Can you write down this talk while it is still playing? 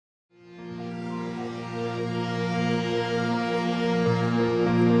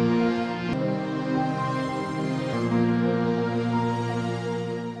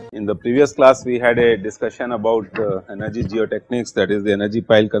the previous class we had a discussion about energy geotechnics, that is the energy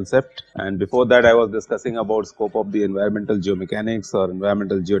pile concept, and before that I was discussing about scope of the environmental geomechanics or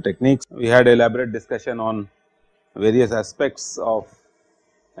environmental geotechniques. We had elaborate discussion on various aspects of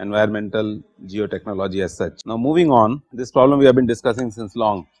environmental geotechnology as such. Now moving on, this problem we have been discussing since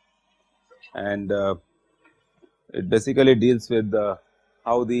long, and it basically deals with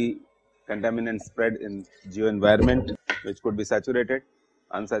how the contaminants spread in geo environment, which could be saturated,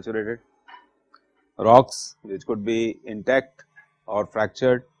 unsaturated, rocks which could be intact or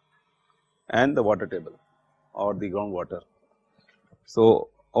fractured, and the water table or the groundwater. So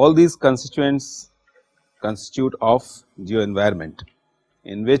all these constituents constitute of geo environment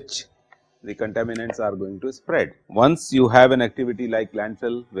in which the contaminants are going to spread. Once you have an activity like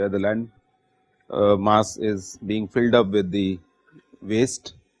landfill, where the land mass is being filled up with the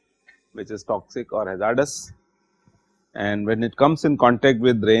waste which is toxic or hazardous, and when it comes in contact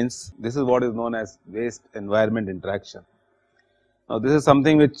with drains, this is what is known as waste environment interaction. Now this is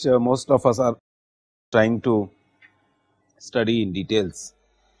something which most of us are trying to study in details,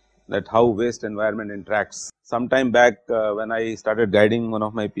 that how waste environment interacts. Some time back when I started guiding one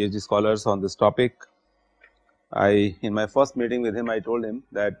of my PhD scholars on this topic, in my first meeting with him I told him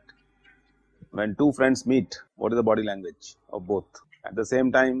that when two friends meet, what is the body language of both? At the same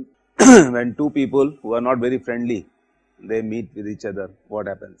time, when two people who are not very friendly, they meet with each other, what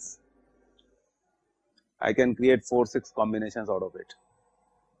happens? I can create 4-6 combinations out of it.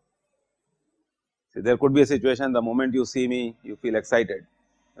 See, there could be a situation, the moment you see me, you feel excited,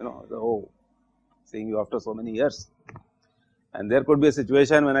 oh, seeing you after so many years. And there could be a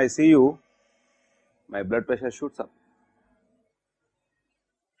situation when I see you, my blood pressure shoots up.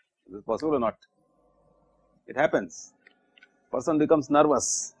 Is it possible or not? It happens. Person becomes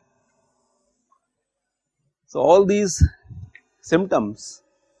nervous. So all these symptoms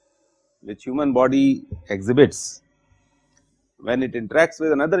which human body exhibits when it interacts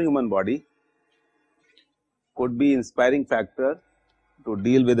with another human body could be inspiring factor to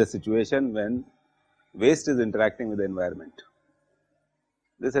deal with a situation when waste is interacting with the environment.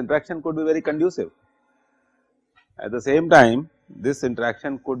 This interaction could be very conducive. At the same time, this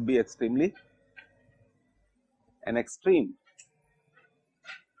interaction could be extremely an extreme.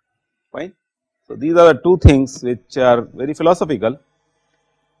 Fine. So these are the two things which are very philosophical,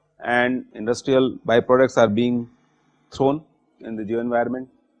 and industrial byproducts are being thrown in the geo environment,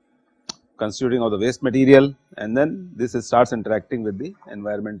 constituting of the waste material, and then this starts interacting with the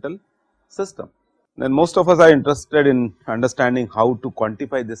environmental system. Then most of us are interested in understanding how to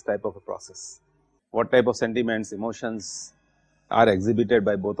quantify this type of a process, what type of sentiments, emotions are exhibited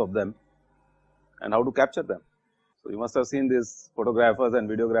by both of them, and how to capture them. So you must have seen these photographers and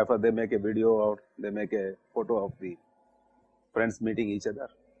videographers, they make a video or they make a photo of the friends meeting each other.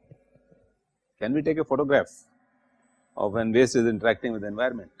 Can we take a photograph of when waste is interacting with the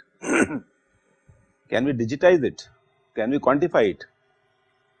environment? Can we digitize it? Can we quantify it?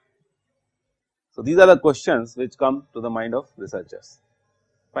 So these are the questions which come to the mind of researchers.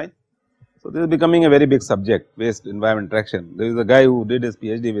 Fine. So this is becoming a very big subject, waste environment interaction. There is a guy who did his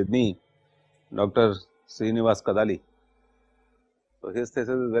PhD with me, Dr. Srinivas Kadali. So his thesis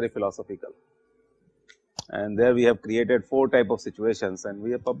is very philosophical, and there we have created 4 types of situations, and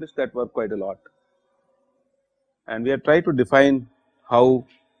we have published that work quite a lot, and we have tried to define how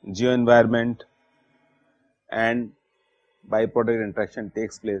geo environment and byproduct interaction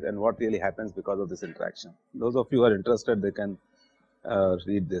takes place and what really happens because of this interaction. Those of you who are interested, they can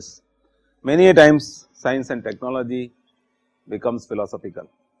read this. Many a times science and technology becomes philosophical.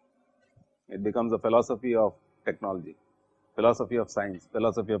 It becomes a philosophy of technology, philosophy of science,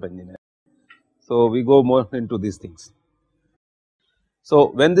 philosophy of engineering. So we go more into these things. So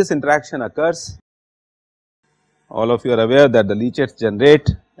when this interaction occurs, all of you are aware that the leachates generate,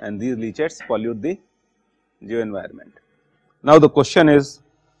 and these leachates pollute the geo environment. Now the question is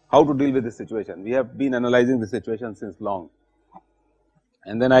how to deal with this situation. We have been analyzing the situation since long,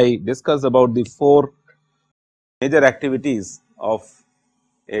 and then I discussed about the 4 major activities of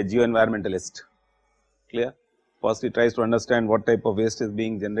a geoenvironmentalist. Clear? First he tries to understand what type of waste is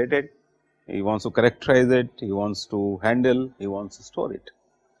being generated, he wants to characterize it, he wants to handle, he wants to store it.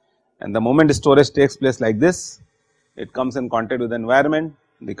 And the moment storage takes place like this, it comes in contact with the environment,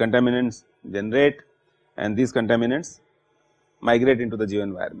 the contaminants generate, and these contaminants migrate into the geo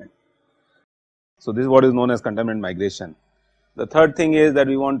environment. So this is what is known as contaminant migration. The third thing is that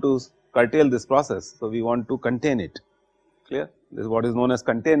we want to curtail this process, so we want to contain it. Clear? This is what is known as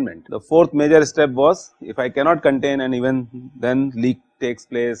containment. The 4th major step was, if I cannot contain and even then leak takes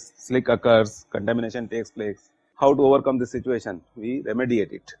place, slick occurs, contamination takes place, how to overcome this situation? We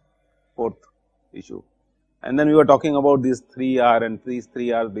remediate it. fourth issue. And then we were talking about these 3R and these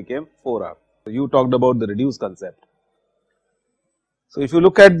 3R became 4R. So, you talked about the reduce concept. So, if you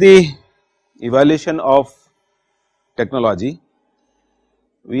look at the evaluation of technology,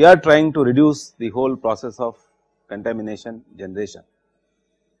 we are trying to reduce the whole process of contamination generation,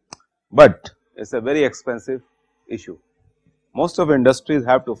 but it is a very expensive issue. Most of industries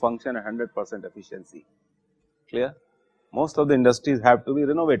have to function at 100% efficiency, clear. Most of the industries have to be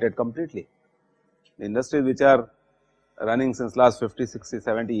renovated completely. The industries which are running since last 50, 60,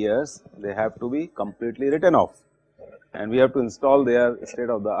 70 years, they have to be completely written off, and we have to install their state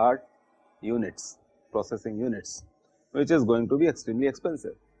of the art units, processing units, which is going to be extremely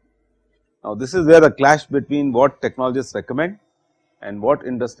expensive. Now, this is where the clash between what technologists recommend and what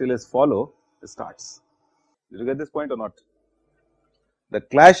industrialists follow starts. Did you get this point or not? The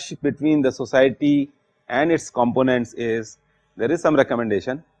clash between the society and its components is there is some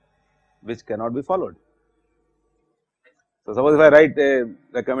recommendation which cannot be followed. So, suppose if I write a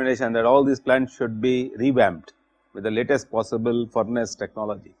recommendation that all these plants should be revamped with the latest possible furnace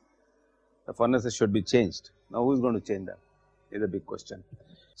technology, the furnaces should be changed. Now, who is going to change them is a big question.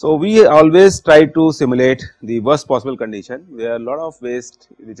 So, we always try to simulate the worst possible condition where a lot of waste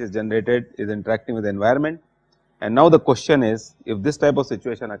which is generated is interacting with the environment, and now the question is, if this type of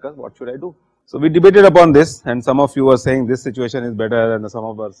situation occurs, what should I do? So, we debated upon this, and some of you were saying this situation is better, and some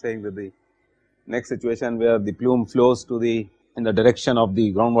of us are saying that the next situation where the plume flows to the in the direction of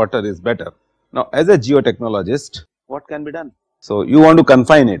the groundwater is better. Now, as a geotechnologist, what can be done? So, you want to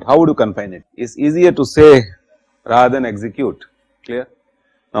confine it. How would you confine it? It is easier to say rather than execute, clear.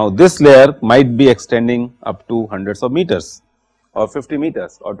 Now, this layer might be extending up to hundreds of meters or 50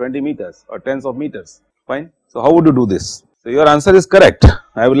 meters or 20 meters or tens of meters, fine. So, how would you do this? So, your answer is correct.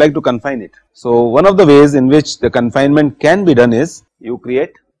 I would like to confine it. So, one of the ways in which the confinement can be done is you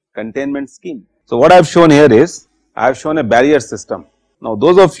create containment scheme. So, what I have shown here is I have shown a barrier system. Now,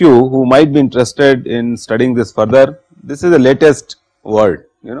 those of you who might be interested in studying this further, this is the latest word,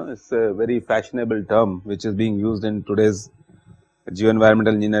 you know, it is a very fashionable term which is being used in today's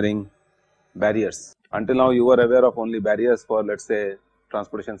geoenvironmental engineering, barriers. Until now you were aware of only barriers for, let us say,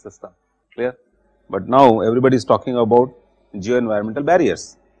 transportation system, clear, but now everybody is talking about geoenvironmental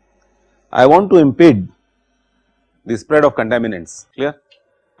barriers. I want to impede the spread of contaminants, clear.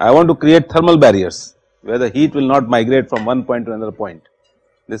 I want to create thermal barriers where the heat will not migrate from one point to another point.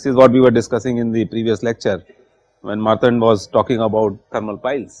 This is what we were discussing in the previous lecture when Martin was talking about thermal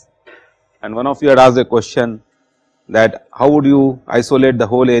piles, and one of you had asked a question that how would you isolate the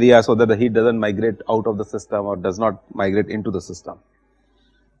whole area so that the heat does not migrate out of the system or does not migrate into the system.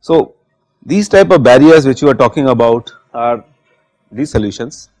 So, these type of barriers which you are talking about are these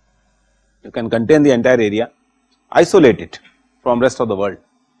solutions. You can contain the entire area, isolate it from rest of the world,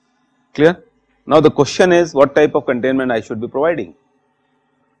 clear. Now, the question is what type of containment I should be providing.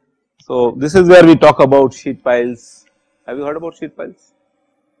 So, this is where we talk about sheet piles. Have you heard about sheet piles?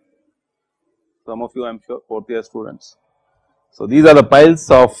 Some of you I am sure, 4th year students. So, these are the piles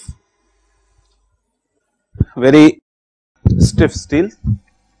of very stiff steel,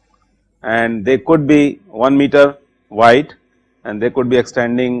 and they could be 1 meter wide and they could be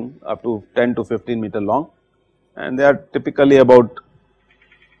extending up to 10 to 15 meter long, and they are typically about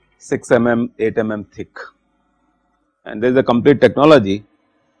 6 mm, 8 mm thick, and there is a complete technology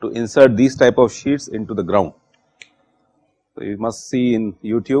to insert these type of sheets into the ground. So, you must see in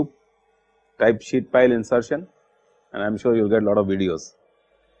YouTube, type sheet pile insertion, and I am sure you will get a lot of videos.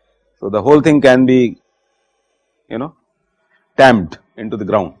 So, the whole thing can be, you know, tamped into the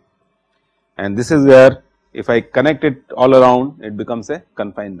ground, and this is where if I connect it all around, it becomes a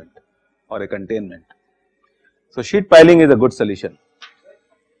confinement or a containment. So, sheet piling is a good solution.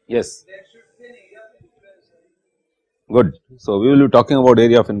 Yes. Good. So, we will be talking about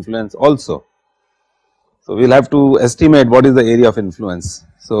area of influence also. So, we will have to estimate what is the area of influence.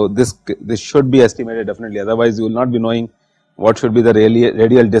 So, this should be estimated definitely, otherwise you will not be knowing what should be the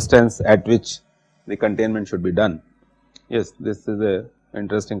radial distance at which the containment should be done. Yes, this is a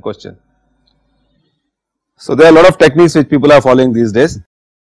interesting question. So, there are a lot of techniques which people are following these days.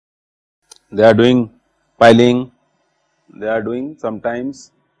 They are doing piling, they are doing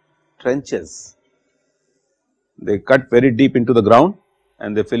sometimes trenches. They cut very deep into the ground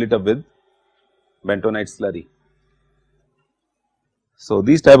and they fill it up with bentonite slurry. So,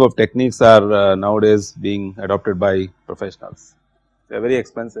 these type of techniques are nowadays being adopted by professionals. They are very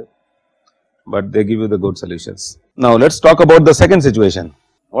expensive, but they give you the good solutions. Now, let us talk about the second situation.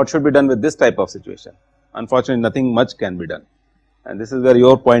 What should be done with this type of situation? Unfortunately, nothing much can be done, and this is where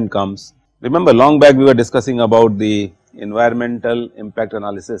your point comes. Remember, long back we were discussing about the environmental impact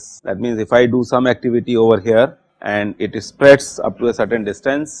analysis. That means, if I do some activity over here and it spreads up to a certain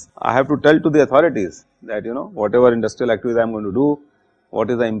distance, I have to tell to the authorities that whatever industrial activities I am going to do, what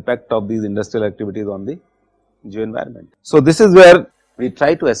is the impact of these industrial activities on the geo-environment. So, this is where we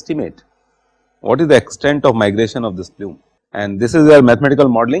try to estimate what is the extent of migration of this plume, and this is where mathematical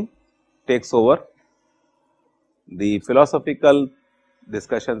modeling takes over the philosophical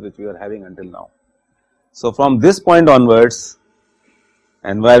discussions which we are having until now. So, from this point onwards,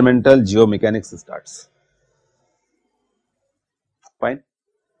 environmental geomechanics starts. Fine.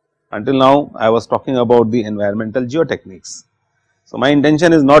 Until now, I was talking about the environmental geotechniques. So, my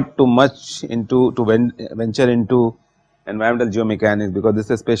intention is not too much into venture into environmental geomechanics, because this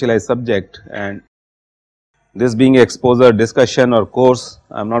is a specialized subject, and this being exposure, discussion or course,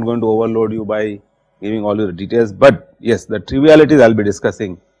 I am not going to overload you by giving all your details, but yes, the trivialities I will be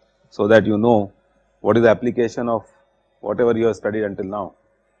discussing, so that you know what is the application of whatever you have studied until now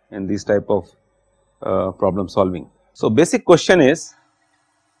in these type of problem solving. So, basic question is,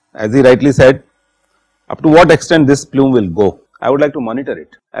 as he rightly said, up to what extent this plume will go. I would like to monitor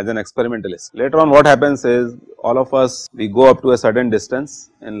it as an experimentalist. Later on, what happens is, all of us, we go up to a certain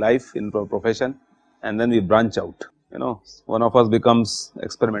distance in life, in profession, and then we branch out. One of us becomes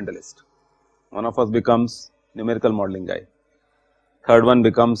experimentalist, one of us becomes numerical modeling guy, third one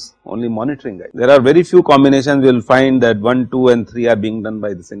becomes only monitoring guy. There are very few combinations we will find that 1, 2 and 3 are being done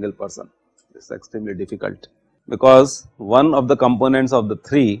by the single person. This is extremely difficult, because one of the components of the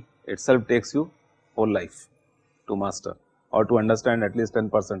 3 itself takes you whole life to master, or to understand at least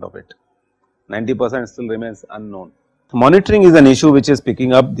 10% of it. 90% still remains unknown. Monitoring is an issue which is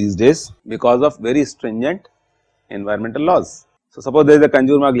picking up these days because of very stringent environmental laws. So, suppose there is a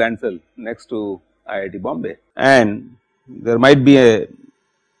Kanjurmarg landfill next to IIT Bombay, and there might be a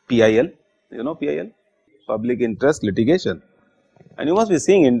PIL, PIL, public interest litigation, and you must be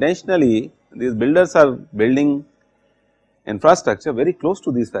seeing intentionally these builders are building infrastructure very close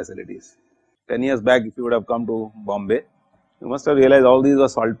to these facilities. 10 years back, if you would have come to Bombay, you must have realized all these were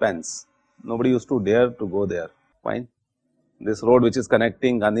salt pans. Nobody used to dare to go there. Fine. This road which is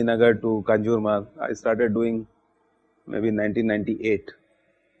connecting Gandhinagar to Kanjurmarg, I started doing maybe in 1998.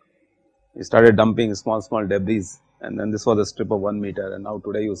 We started dumping small debris, and then this was a strip of 1 meter, and now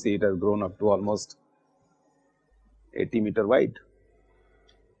today you see it has grown up to almost 80 meter wide.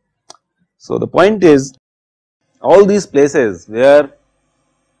 So, the point is, all these places where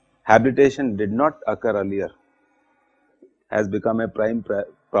habitation did not occur earlier has become a prime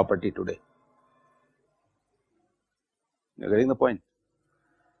property today. You are getting the point?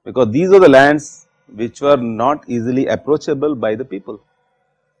 Because these are the lands which were not easily approachable by the people.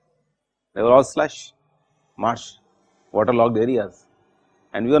 They were all slush, marsh, waterlogged areas,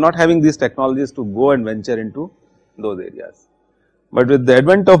 and we are not having these technologies to go and venture into those areas. But with the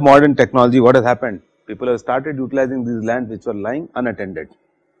advent of modern technology, what has happened? People have started utilizing these lands which were lying unattended.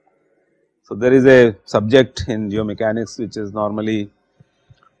 So, there is a subject in geomechanics which is normally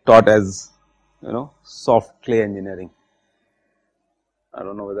taught as soft clay engineering. I do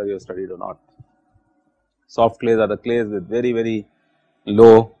not know whether you have studied or not. Soft clays are the clays with very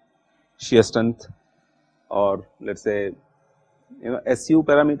low shear strength, or let us say SU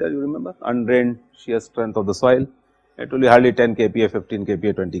parameter, you remember, undrained shear strength of the soil. It will be hardly 10 kPa, 15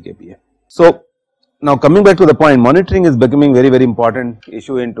 kPa, 20 kPa. So, now coming back to the point, monitoring is becoming very important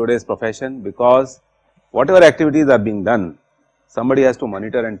issue in today's profession, because whatever activities are being done, somebody has to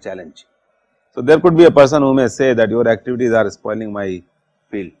monitor and challenge. So, there could be a person who may say that your activities are spoiling my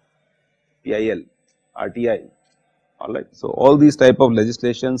field, PIL, RTI, alright. So, all these type of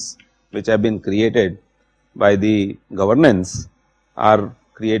legislations which have been created by the governance are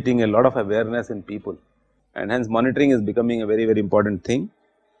creating a lot of awareness in people, and hence monitoring is becoming a very important thing.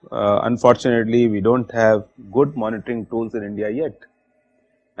 Unfortunately, we do not have good monitoring tools in India yet,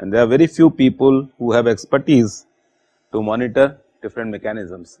 and there are very few people who have expertise to monitor different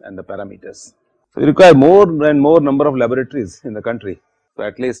mechanisms and the parameters. So, you require more and more number of laboratories in the country. So,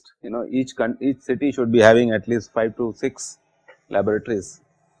 at least each city should be having at least 5 to 6 laboratories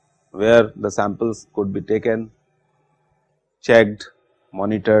where the samples could be taken, checked,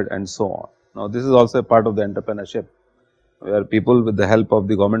 monitored and so on. Now, this is also a part of the entrepreneurship, where people with the help of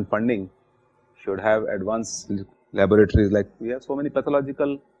the government funding should have advanced laboratories, like we have so many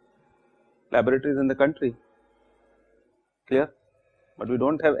pathological laboratories in the country, clear, but we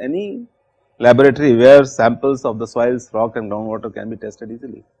do not have any laboratory where samples of the soils, rock and groundwater can be tested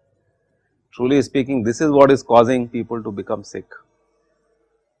easily. Truly speaking, this is what is causing people to become sick.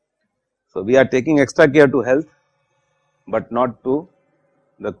 So, we are taking extra care to health, but not to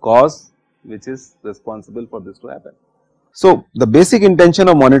the cause which is responsible for this to happen. So, the basic intention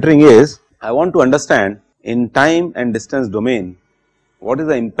of monitoring is I want to understand in time and distance domain what is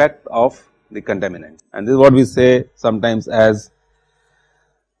the impact of the contaminant, and this is what we say sometimes as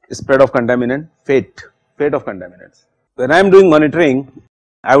spread of contaminant, fate of contaminants. When I am doing monitoring,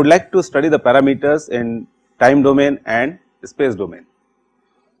 I would like to study the parameters in time domain and space domain.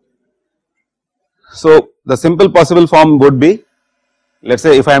 So, the simple possible form would be, let us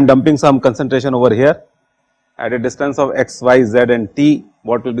say if I am dumping some concentration over here at a distance of x, y, z and t,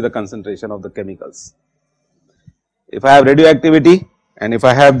 what will be the concentration of the chemicals. If I have radioactivity and if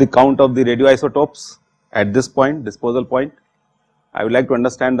I have the count of the radioisotopes at this point, disposal point, I would like to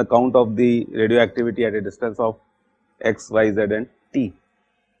understand the count of the radioactivity at a distance of x, y, z and t,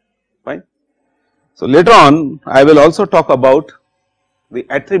 fine. So, later on I will also talk about the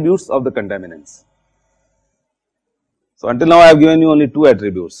attributes of the contaminants. So, until now I have given you only two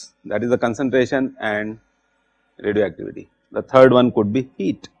attributes, that is the concentration and radioactivity. The third one could be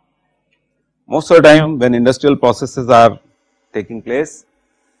heat. Most of the time when industrial processes are taking place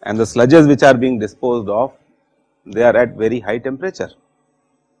and the sludges which are being disposed of, they are at very high temperature.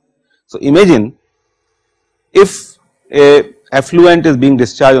 So, imagine if a effluent is being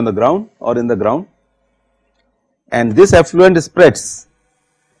discharged on the ground or in the ground and this effluent spreads,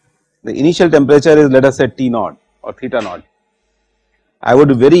 the initial temperature is let us say T naught or theta naught. I would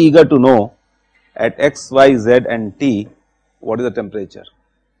be very eager to know at x, y, z and t what is the temperature,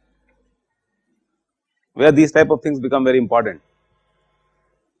 where these type of things become very important.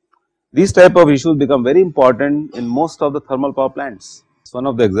 These type of issues become very important in most of the thermal power plants. It's one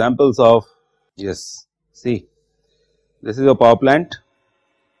of the examples of, yes, see, this is your power plant,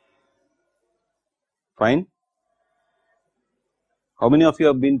 fine. How many of you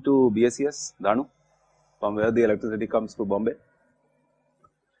have been to BSES, Danu, from where the electricity comes to Bombay?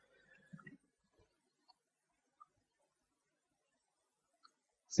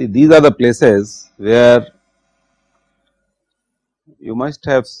 See, these are the places where you must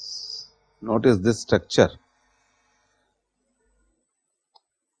have noticed this structure.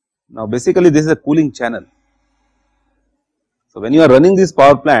 Now, basically this is a cooling channel. So, when you are running these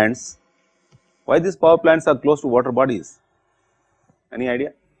power plants, why these power plants are close to water bodies? Any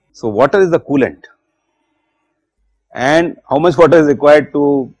idea? So, water is the coolant, and how much water is required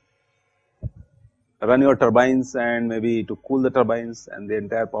to run your turbines and maybe to cool the turbines and the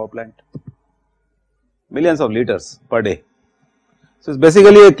entire power plant? Millions of liters per day. So, it is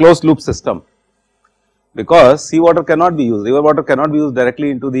basically a closed loop system, because sea water cannot be used, river water cannot be used directly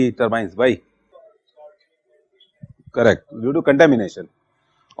into the turbines. Why? Correct, due to contamination,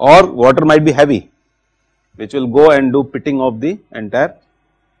 or water might be heavy which will go and do pitting of the entire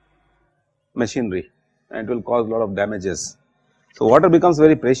machinery and it will cause a lot of damages. So, water becomes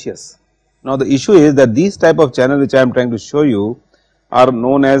very precious. Now, the issue is that these type of channels which I am trying to show you are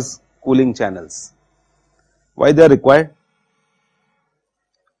known as cooling channels. Why they are required?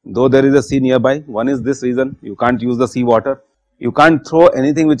 Though there is a sea nearby, one is this reason, you can't use the sea water. You can't throw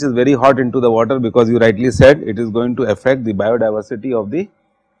anything which is very hot into the water, because you rightly said it is going to affect the biodiversity of the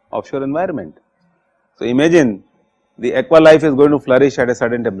offshore environment. So, imagine the aqua life is going to flourish at a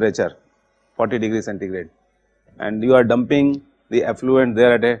certain temperature, 40 degrees centigrade, and you are dumping the effluent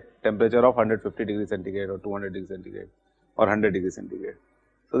there at a temperature of 150 degrees centigrade or 200 degrees centigrade or 100 degrees centigrade.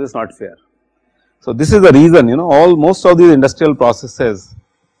 So, this is not fair. So, this is the reason, you know, most of these industrial processes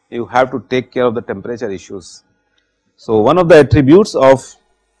you have to take care of the temperature issues. So, one of the attributes of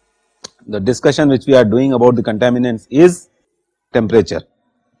the discussion which we are doing about the contaminants is temperature.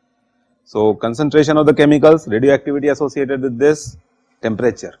 So, concentration of the chemicals, radioactivity associated with this,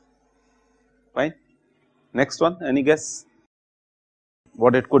 temperature, fine. Next one, any guess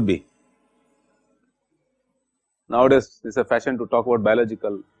what it could be? Nowadays, it is a fashion to talk about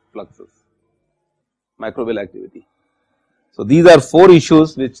biological fluxes, microbial activity. So, these are four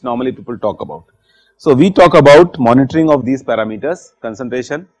issues which normally people talk about. So, we talk about monitoring of these parameters: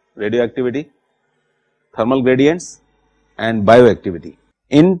 concentration, radioactivity, thermal gradients and bioactivity.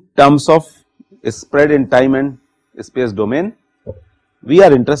 In terms of spread in time and space domain, we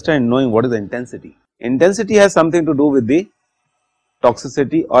are interested in knowing what is the intensity. Intensity has something to do with the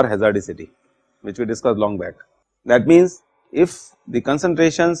toxicity or hazardicity, which we discussed long back. That means, if the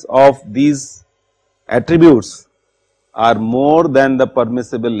concentrations of these attributes are more than the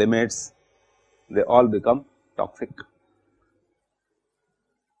permissible limits, they all become toxic.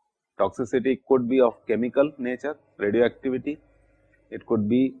 Toxicity could be of chemical nature, radioactivity, it could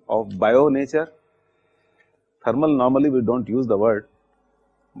be of bio nature. Thermal, normally we do not use the word,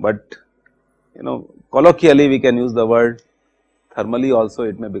 but you know, colloquially we can use the word thermally also,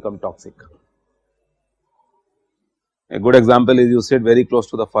 it may become toxic. A good example is you sit very close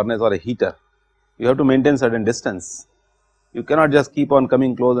to the furnace or a heater, you have to maintain certain distance. You cannot just keep on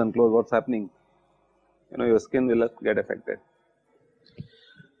coming close and close. What is happening? Your skin will get affected.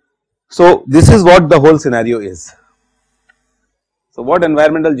 So, this is what the whole scenario is. So, what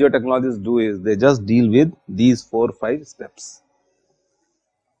environmental geotechnologists do is they just deal with these 4-5 steps,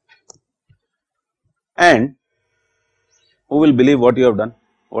 and who will believe what you have done,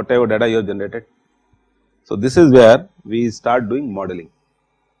 whatever data you have generated. So, this is where we start doing modeling.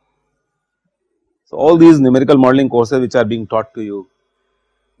 So, all these numerical modeling courses which are being taught to you,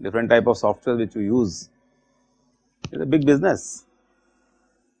 different type of software which you use, is a big business.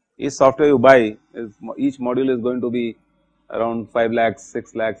 Each software you buy, each module is going to be around 5 lakhs,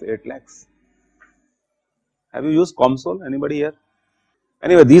 6 lakhs, 8 lakhs. Have you used COMSOL? Anybody here?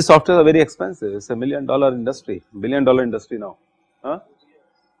 Anyway, these softwares are very expensive. It's a $1 million industry, $1 billion industry now. Huh?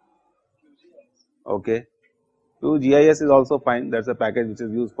 Okay. QGIS is also fine. That's a package which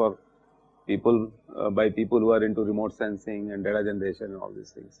is used for people by people who are into remote sensing and data generation and all these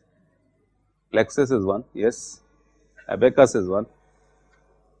things. Plexus is one. Yes. Abacus is one.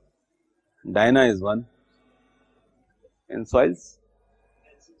 Dyna is one. In soils,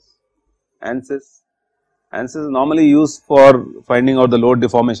 ANSYS. ANSYS is normally used for finding out the load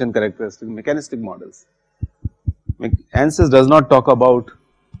deformation characteristic, mechanistic models. ANSYS does not talk about,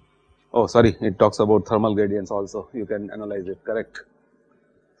 oh sorry, it talks about thermal gradients also, you can analyze it, correct.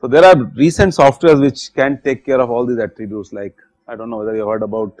 So, there are recent softwares which can take care of all these attributes, like I do not know whether you have heard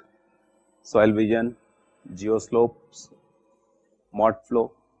about soil vision, geoslopes,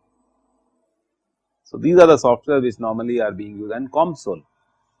 ModFlow. So, these are the software which normally are being used, and COMSOL.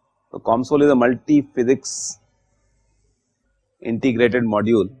 So, COMSOL is a multi-physics integrated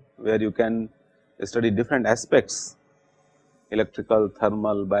module where you can study different aspects: electrical,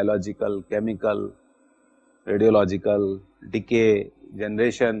 thermal, biological, chemical, radiological, decay,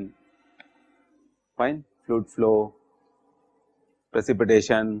 generation, fine, fluid flow,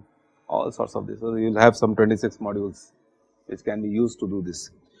 precipitation, all sorts of this. So, you will have some 26 modules which can be used to do this.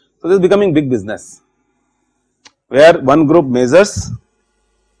 So, this is becoming big business, where one group measures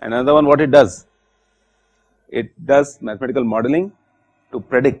and another one what it does? It does mathematical modeling to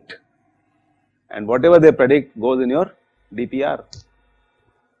predict, and whatever they predict goes in your DPR.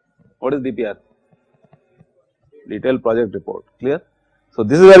 What is DPR? Detailed project report, clear? So,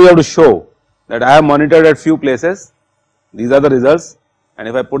 this is where you have to show that I have monitored at few places, these are the results, and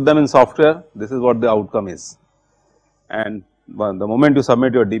if I put them in software, this is what the outcome is. And the moment you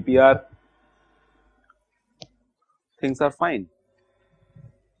submit your DPR, things are fine,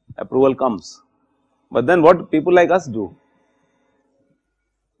 approval comes. But then what people like us do?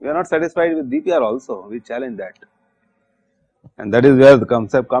 We are not satisfied with DPR also, we challenge that, and that is where the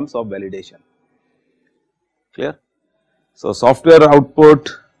concept comes of validation, clear. So, software output,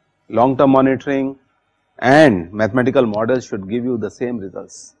 long term monitoring and mathematical models should give you the same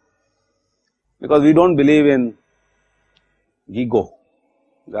results, because we do not believe in GIGO,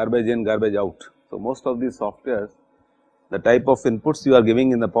 garbage in, garbage out. So, most of these softwares, the type of inputs you are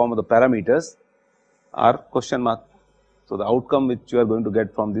giving in the form of the parameters are question mark. So, the outcome which you are going to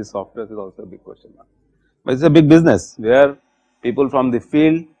get from these softwares is also a big question mark. But it is a big business where people from the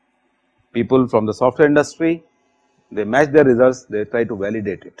field, people from the software industry, they match their results, they try to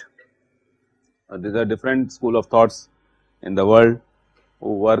validate it. These are different school of thoughts in the world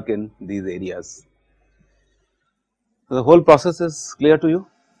who work in these areas. So, the whole process is clear to you.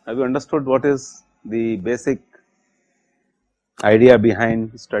 Have you understood what is the basic idea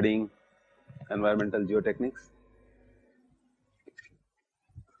behind studying environmental geotechnics?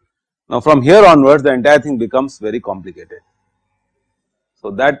 Now, from here onwards the entire thing becomes very complicated. So,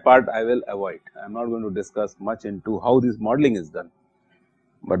 that part I will avoid. I am not going to discuss much into how this modeling is done,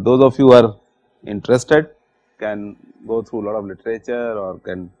 but those of you who are interested can go through a lot of literature or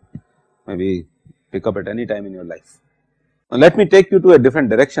can maybe pick up at any time in your life. Now, let me take you to a different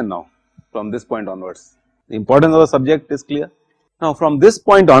direction now from this point onwards. The importance of the subject is clear. Now, from this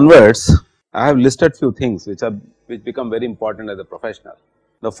point onwards I have listed few things which become very important as a professional.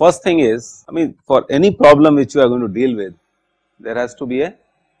 The first thing is, I mean, for any problem which you are going to deal with, there has to be a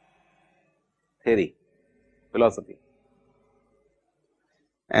theory, philosophy,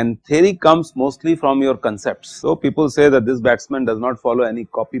 and theory comes mostly from your concepts. So, people say that this batsman does not follow any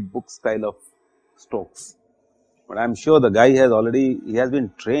copybook style of strokes, but I am sure the guy has he has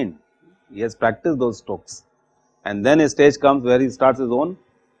been trained, he has practiced those strokes, and then a stage comes where he starts his own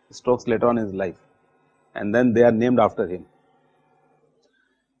strokes later on in his life, and then they are named after him.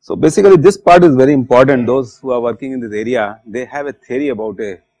 So, basically this part is very important. Those who are working in this area, they have a theory about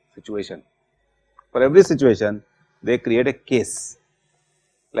a situation. For every situation they create a case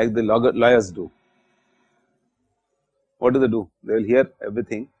like the lawyers do. What do? They will hear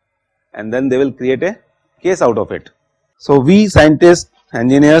everything and then they will create a case out of it. So, we scientists,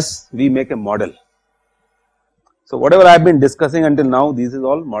 engineers, we make a model. So, whatever I have been discussing until now, this is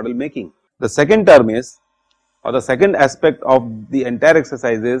all model making. The second term is, or the second aspect of the entire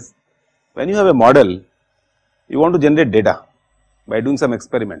exercise is, when you have a model, you want to generate data by doing some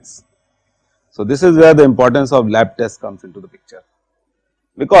experiments. So, this is where the importance of lab tests comes into the picture,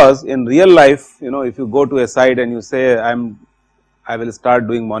 because in real life, if you go to a site and you say I will start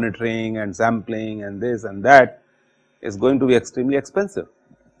doing monitoring and sampling and this and that, is going to be extremely expensive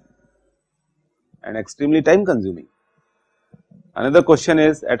and extremely time consuming. Another question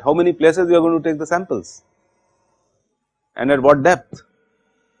is, at how many places you are going to take the samples and at what depth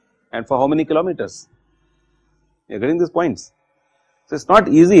and for how many kilometers? You are getting these points. So, it is not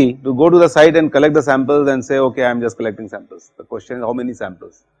easy to go to the site and collect the samples and say, okay, I am just collecting samples. The question is how many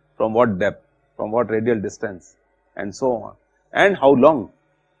samples, from what depth, from what radial distance and so on, and how long,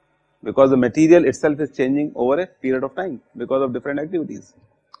 because the material itself is changing over a period of time because of different activities.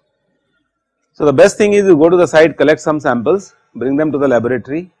 So, the best thing is you go to the site, collect some samples, bring them to the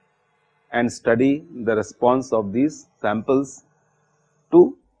laboratory and study the response of these samples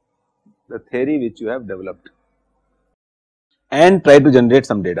to the theory which you have developed and try to generate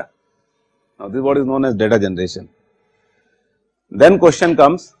some data. Now, this is what is known as data generation. Then question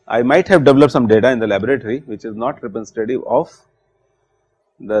comes, I might have developed some data in the laboratory which is not representative of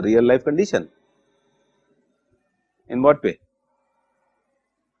the real life condition. In what way?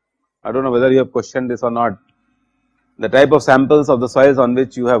 I do not know whether you have questioned this or not. The type of samples of the soils on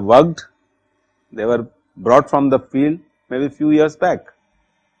which you have worked, they were brought from the field maybe few years back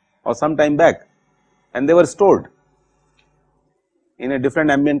or some time back, and they were stored in a different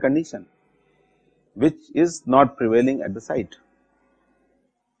ambient condition which is not prevailing at the site.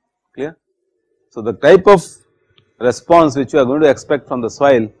 Clear? So, the type of response which you are going to expect from the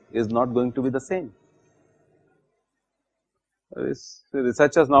soil is not going to be the same.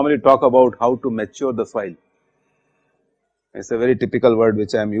 Researchers normally talk about how to mature the soil. It is a very typical word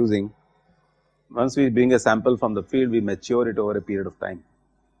which I am using. Once we bring a sample from the field, we mature it over a period of time,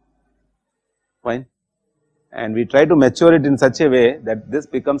 fine, and we try to mature it in such a way that this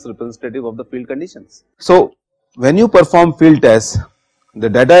becomes representative of the field conditions. So, when you perform field tests, the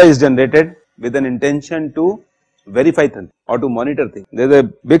data is generated with an intention to verify things or to monitor things. There is a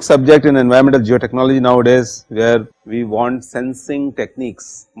big subject in environmental geotechnology nowadays where we want sensing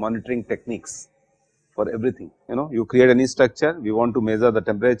techniques, monitoring techniques for everything. You create any structure, we want to measure the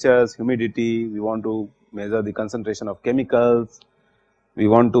temperatures, humidity, we want to measure the concentration of chemicals, we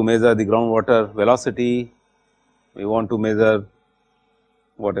want to measure the groundwater velocity, we want to measure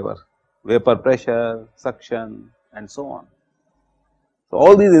whatever, vapor pressure, suction and so on. So,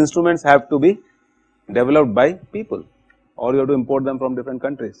 all these instruments have to be developed by people or you have to import them from different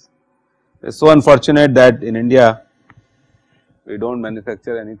countries. It is so unfortunate that in India we do not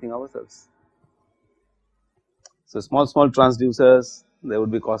manufacture anything ourselves. So, small transducers, they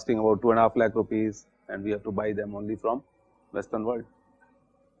would be costing about 2.5 lakh rupees and we have to buy them only from western world,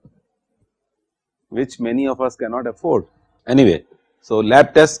 which many of us cannot afford. Anyway, so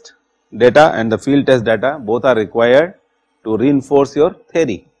lab test data and the field test data both are required to reinforce your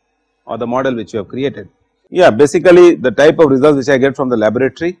theory or the model which you have created. Yeah, basically the type of results which I get from the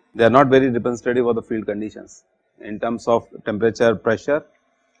laboratory, they are not very representative of the field conditions in terms of temperature, pressure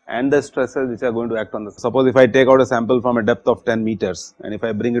and the stresses which are going to act on the. Suppose if I take out a sample from a depth of 10 meters and if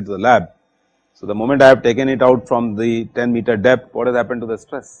I bring it to the lab, so the moment I have taken it out from the 10 meter depth, what has happened to the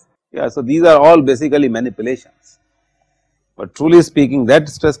stress? Yeah, so these are all basically manipulations, but truly speaking that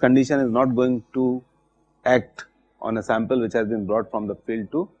stress condition is not going to act on a sample which has been brought from the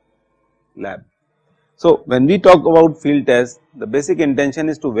field to lab. So, when we talk about field test, the basic intention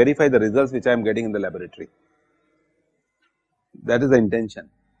is to verify the results which I am getting in the laboratory, that is the intention.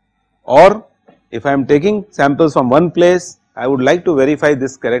 Or if I am taking samples from one place, I would like to verify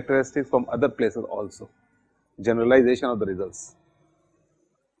this characteristics from other places also, generalization of the results.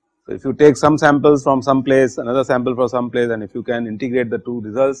 So, if you take some samples from some place, another sample from some place, and if you can integrate the two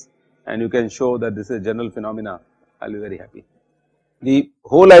results and you can show that this is general phenomena, I will be very happy. The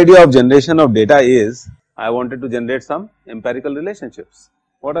whole idea of generation of data is, I wanted to generate some empirical relationships.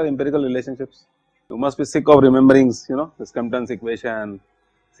 What are empirical relationships? You must be sick of remembering, this Compton's equation,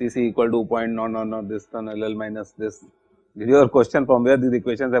 Cc equal to 0.000 this ton LL minus this. This is your question, from where these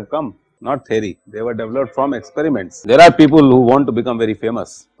equations have come, not theory. They were developed from experiments. There are people who want to become very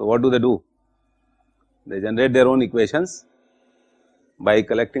famous. So, what do? They generate their own equations by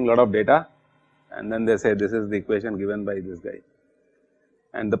collecting lot of data and then they say this is the equation given by this guy,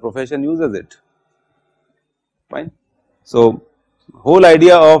 and the profession uses it, fine. So, whole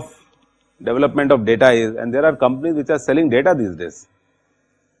idea of development of data is, and there are companies which are selling data these days.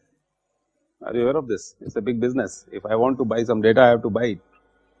 Are you aware of this? It is a big business. If I want to buy some data, I have to buy it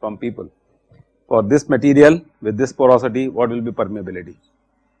from people. For this material with this porosity, what will be permeability?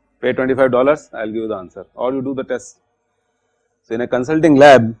 Pay $25, I will give you the answer, or you do the test. So, in a consulting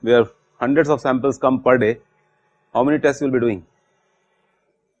lab where hundreds of samples come per day, how many tests you will be doing?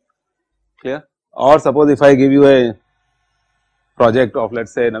 Clear? Or suppose if I give you a project of, let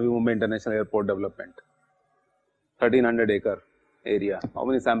us say, Navi Mumbai International Airport development, 1300 acre area, how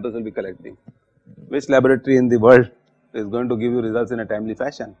many samples will be collecting? Which laboratory in the world is going to give you results in a timely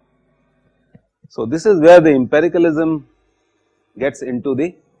fashion? So, this is where the empiricalism gets into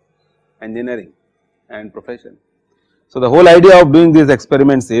the engineering and profession. So, the whole idea of doing these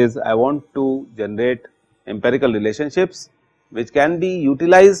experiments is I want to generate empirical relationships which can be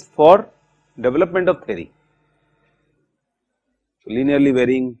utilized for development of theory. So, linearly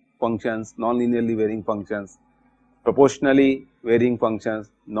varying functions, non-linearly varying functions, proportionally varying functions,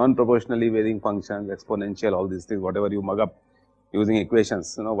 non-proportionally varying functions, exponential, all these things, whatever you mug up using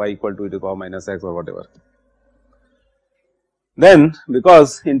equations, y equal to e to the power minus x or whatever. Then,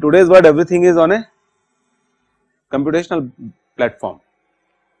 because in today's world everything is on a computational platform.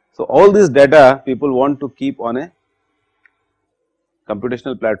 So, all this data people want to keep on a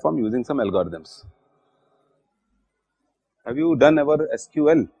computational platform using some algorithms. Have you done ever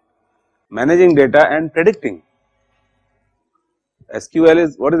SQL? Managing data and predicting. SQL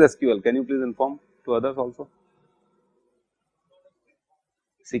is, what is SQL? Can you please inform to others also?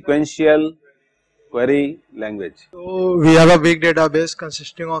 Sequential query language. So we have a big database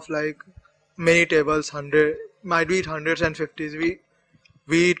consisting of like many tables, might be hundreds and fifties.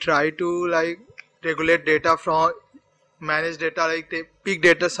 We try to like regulate data from, manage data, like pick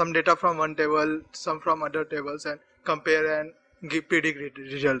data, some data from one table, some from other tables, and compare and predict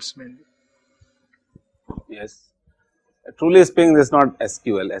results mainly. Yes. Truly speaking, this is not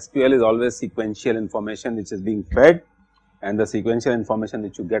SQL. SQL is always sequential information which is being fed and the sequential information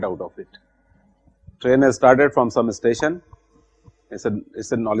which you get out of it. Train has started from some station, it's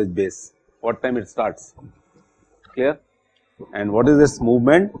a knowledge base. What time it starts? Clear? And what is this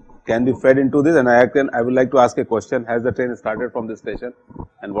movement can be fed into this, and I would like to ask a question, has the train started from this station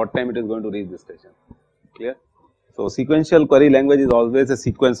and what time it is going to reach this station? Clear? So, sequential query language is always a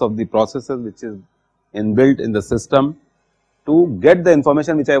sequence of the processes which is inbuilt in the system to get the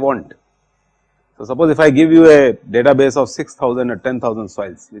information which I want. So, suppose if I give you a database of 6,000 or 10,000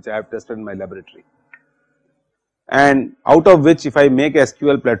 soils which I have tested in my laboratory, and out of which if I make a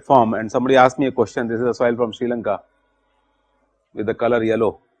SQL platform and somebody asks me a question, this is a soil from Sri Lanka with the color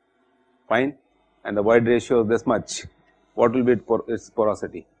yellow, fine, and the void ratio is this much, what will be its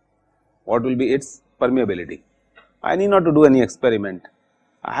porosity? What will be its permeability? I need not to do any experiment.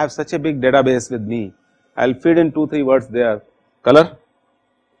 I have such a big database with me, I will feed in 2-3 words there, color,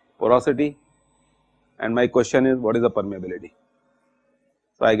 porosity, and my question is what is the permeability?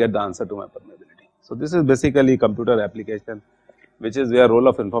 So, I get the answer to my permeability. So, this is basically computer application, which is where role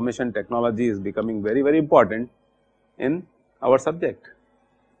of information technology is becoming very, very important in our subject.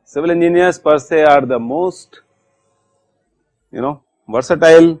 Civil engineers per se are the most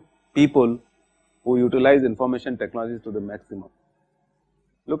versatile people who utilize information technologies to the maximum.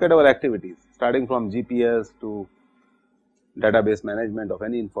 Look at our activities starting from GPS to database management of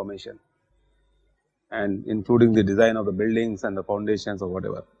any information and including the design of the buildings and the foundations or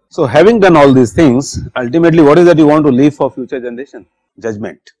whatever. So, having done all these things, ultimately what is that you want to leave for future generation?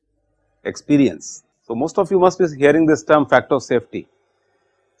 Judgment, experience. So, most of you must be hearing this term factor of safety.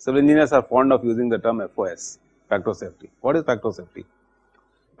 Civil engineers are fond of using the term FOS, factor of safety. What is factor of safety?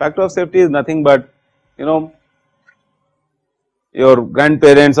 Factor of safety is nothing but, your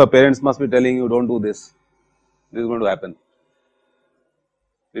grandparents or parents must be telling you don't do this, this is going to happen.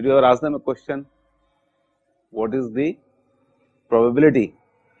 Did you ever ask them a question? What is the probability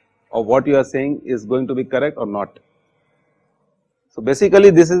of what you are saying is going to be correct or not? So,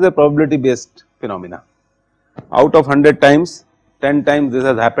 basically this is a probability based phenomena. Out of 100 times, 10 times this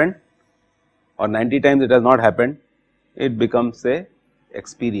has happened or 90 times it has not happened, it becomes a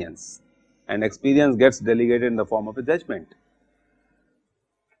experience, and experience gets delegated in the form of a judgment.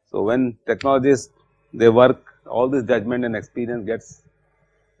 So, when technologists they work, all this judgment and experience gets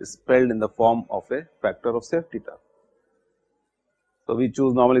spelled in the form of a factor of safety term. So, we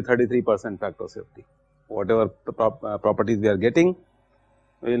choose normally 33% factor of safety, whatever the properties we are getting,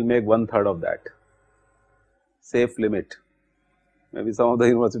 we will make 1/3 of that safe limit. Maybe some of the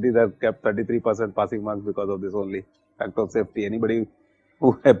universities have kept 33% passing marks because of this only factor of safety. Anybody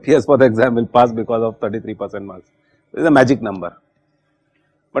who appears for the exam will pass because of 33% marks. This is a magic number.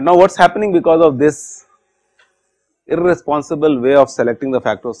 But now what is happening because of this irresponsible way of selecting the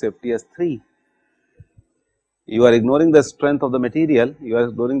factor of safety as 3? You are ignoring the strength of the material, you are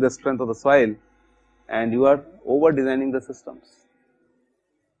ignoring the strength of the soil, and you are over designing the systems.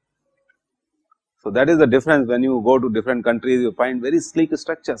 So, that is the difference. When you go to different countries, you find very sleek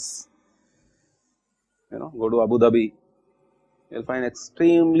structures. Go to Abu Dhabi, you will find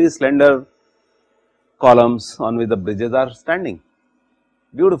extremely slender columns on which the bridges are standing,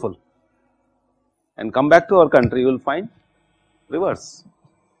 beautiful. And come back to our country, you will find reverse.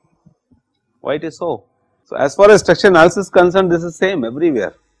 Why it is so? So, as far as structural analysis is concerned, this is same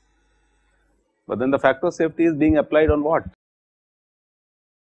everywhere, but then the factor of safety is being applied on what?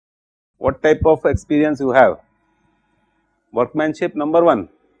 What type of experience you have? Workmanship, number 1.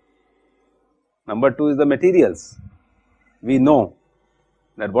 Number 2 is the materials. We know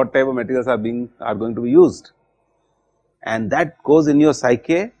that what type of materials are going to be used, and that goes in your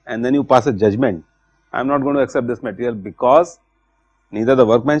psyche, and then you pass a judgment. I am not going to accept this material because neither the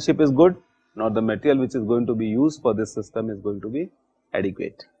workmanship is good, nor the material which is going to be used for this system is going to be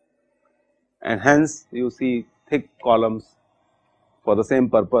adequate, and hence you see thick columns for the same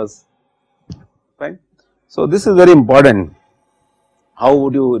purpose, fine. So, this is very important. How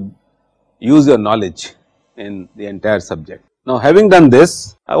would you use your knowledge in the entire subject? Now, having done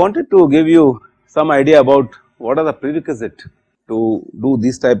this, I wanted to give you some idea about what are the prerequisites to do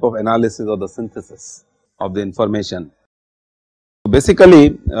this type of analysis or the synthesis of the information. Basically,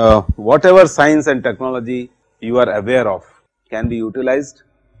 whatever science and technology you are aware of can be utilized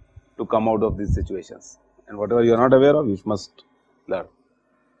to come out of these situations, and whatever you are not aware of, you must learn.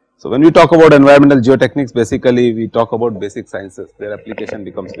 So, when we talk about environmental geotechniques, basically we talk about basic sciences, their application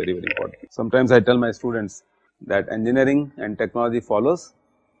becomes very, very important. Sometimes I tell my students that engineering and technology follows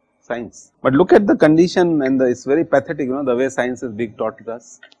science, but look at the condition, and it is very pathetic, the way science is being taught to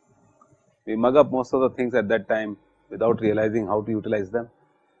us. We mug up most of the things at that time without realizing how to utilize them,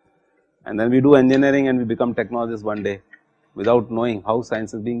 and then we do engineering and we become technologists one day without knowing how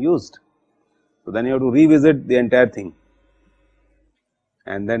science is being used. So, then you have to revisit the entire thing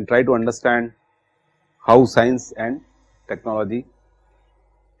and then try to understand how science and technology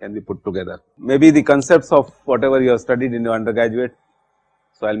can be put together. Maybe the concepts of whatever you have studied in your undergraduate,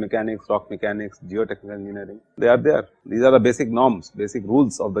 soil mechanics, rock mechanics, geotechnical engineering, they are there. These are the basic norms, basic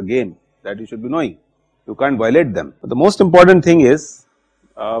rules of the game that you should be knowing. You can't violate them. But the most important thing is,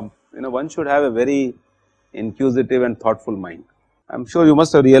 one should have a very inquisitive and thoughtful mind. I am sure you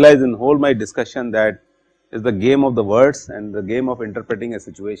must have realized in whole my discussion that is the game of the words and the game of interpreting a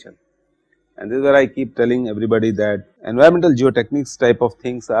situation. And this is where I keep telling everybody that environmental geotechniques type of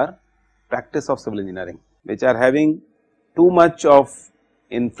things are practice of civil engineering, which are having too much of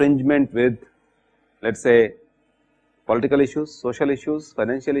infringement with, let us say, political issues, social issues,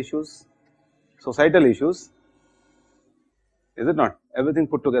 financial issues, societal issues, is it not? Everything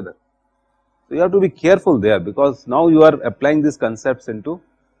put together. So, you have to be careful there, because now you are applying these concepts into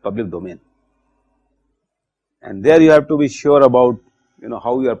public domain, and there you have to be sure about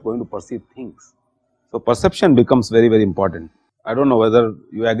how you are going to perceive things. So, perception becomes very, very important. I do not know whether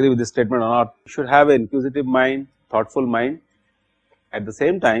you agree with this statement or not. You should have an inquisitive mind, thoughtful mind, at the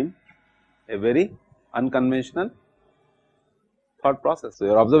same time a very unconventional thought process. So,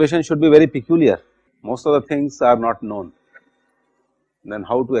 your observation should be very peculiar. Most of the things are not known, then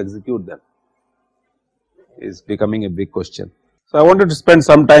how to execute them is becoming a big question. So, I wanted to spend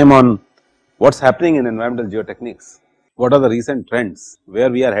some time on what is happening in environmental geotechniques, what are the recent trends, where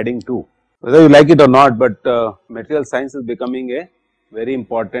we are heading to, whether you like it or not, but material science is becoming a very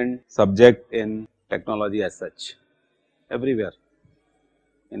important subject in technology as such, everywhere.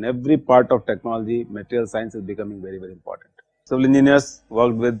 In every part of technology, material science is becoming very, very important. Civil engineers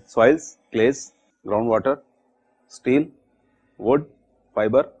worked with soils, clays, groundwater, steel, wood,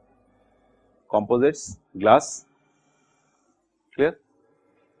 fiber, composites, glass, clear,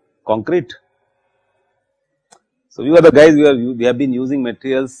 concrete. So, we are the guys, we have been using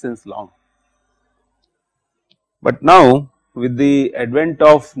materials since long, but now with the advent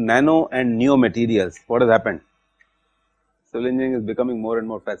of nano and neo materials, what has happened? Civil engineering is becoming more and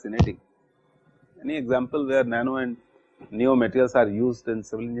more fascinating. Any example where nano and neo materials are used in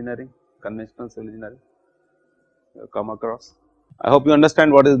civil engineering, conventional civil engineering, you have come across? I hope you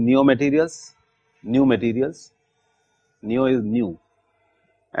understand what is neo materials, new materials. Neo is new,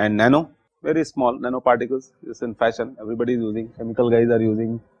 and nano, very small nanoparticles is in fashion, everybody is using, chemical guys are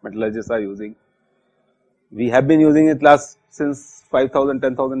using, metallurgists are using. We have been using it last since 5,000,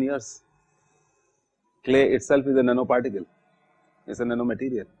 10,000 years. Clay itself is a nanoparticle, it is a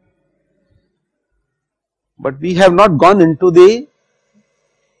nanomaterial. But we have not gone into the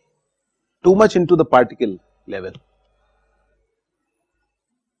too much into the particle level.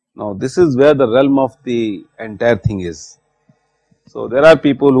 Now, this is where the realm of the entire thing is. So, there are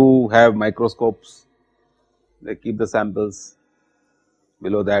people who have microscopes, they keep the samples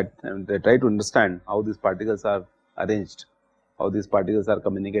below that and they try to understand how these particles are arranged, how these particles are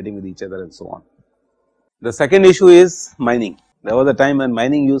communicating with each other and so on. The second issue is mining. There was a time when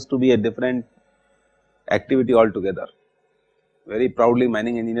mining used to be a different activity altogether. Very proudly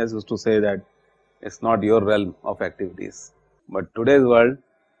mining engineers used to say that it is not your realm of activities. But today's world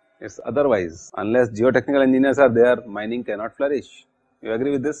it is otherwise. Unless geotechnical engineers are there, mining cannot flourish. You agree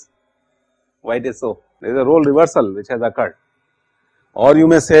with this? Why it is so? There is a role reversal which has occurred. Or you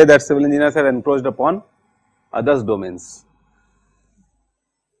may say that civil engineers have encroached upon others' domains.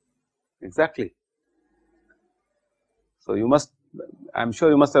 Exactly. So, you must, I am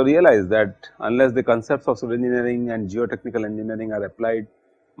sure you must have realized that unless the concepts of civil engineering and geotechnical engineering are applied,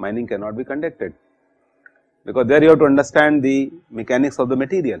 mining cannot be conducted, because there you have to understand the mechanics of the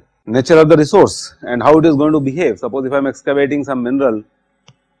material, nature of the resource and how it is going to behave. Suppose if I am excavating some mineral,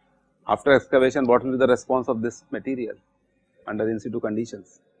 after excavation what will be the response of this material under in situ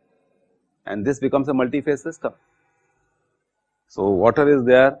conditions, and this becomes a multi-phase system. So, water is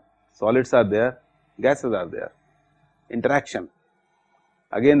there, solids are there, gases are there, interaction.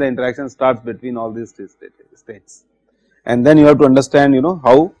 Again the interaction starts between all these three states, and then you have to understand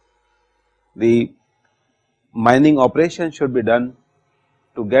how the mining operation should be done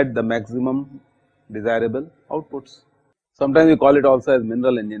to get the maximum desirable outputs. Sometimes we call it also as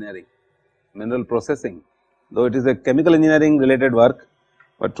mineral engineering, mineral processing, though it is a chemical engineering related work,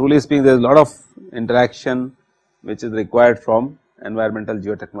 but truly speaking there is a lot of interaction which is required from environmental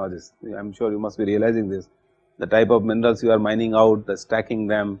geotechnologists. I am sure you must be realizing this, the type of minerals you are mining out, the stacking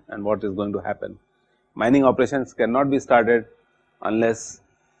them and what is going to happen. Mining operations cannot be started unless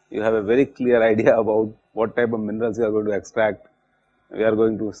you have a very clear idea about what type of minerals you are going to extract, we are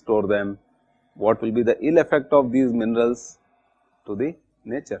going to store them, what will be the ill effect of these minerals to the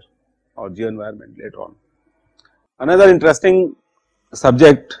nature or geo-environment later on. Another interesting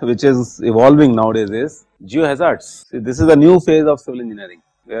subject which is evolving nowadays is geohazards. See, this is a new phase of civil engineering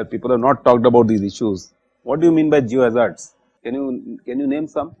where people have not talked about these issues. What do you mean by geohazards? Can you name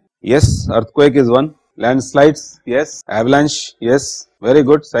some? Yes, earthquake is one. Landslides, yes. Avalanche, yes. Very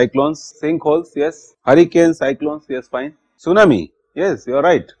good. Cyclones, sinkholes, yes. Hurricanes, cyclones, yes, fine. Tsunami, yes, you are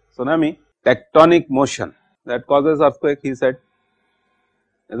right. Tsunami, tectonic motion that causes earthquake, he said,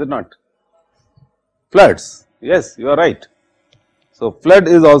 is it not? Floods, yes, you are right. So, flood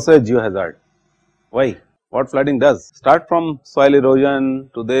is also a geohazard. Why? What flooding does? Start from soil erosion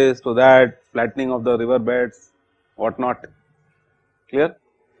to this, to that, flattening of the river beds, what not. Clear?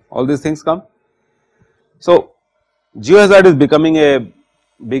 All these things come. So, geohazard is becoming a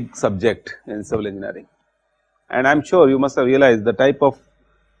big subject in civil engineering, and I am sure you must have realized the type of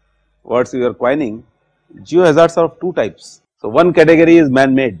words you are coining. Geohazards are of two types. So, one category is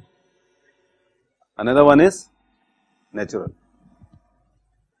man-made, another one is natural.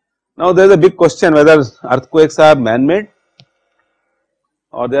 Now, there is a big question whether earthquakes are man-made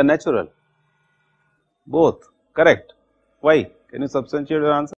or they are natural. Both, correct. Why? Can you substantiate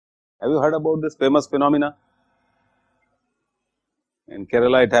your answer? Have you heard about this famous phenomena? In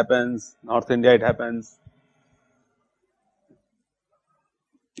Kerala it happens, North India it happens.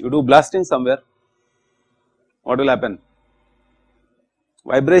 You do blasting somewhere, what will happen?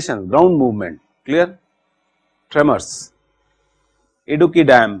 Vibrations, ground movement, clear? Tremors. Idukki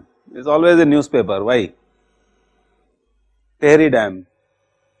Dam is always a newspaper, why? Tehri Dam.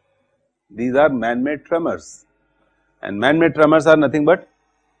 These are man-made tremors, and man-made tremors are nothing but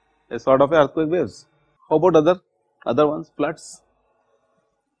a sort of earthquake waves. How about other ones? Floods.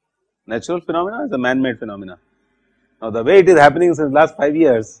 Natural phenomena is a man-made phenomena. Now, the way it is happening since last 5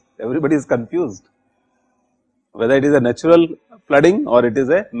 years, everybody is confused whether it is a natural flooding or it is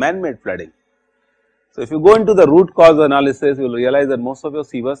a man-made flooding. So, if you go into the root cause analysis, you will realize that most of your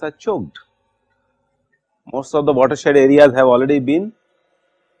sewers are choked. Most of the watershed areas have already been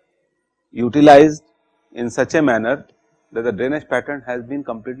utilized in such a manner that the drainage pattern has been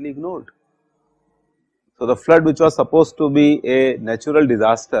completely ignored. So, the flood which was supposed to be a natural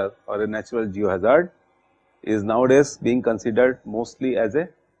disaster or a natural geohazard is nowadays being considered mostly as a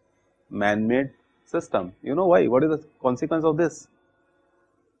man-made system. You know why? What is the consequence of this?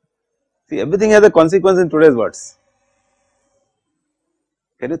 See, everything has a consequence in today's words.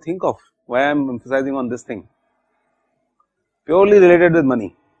 Can you think of why I am emphasizing on this thing? purely related with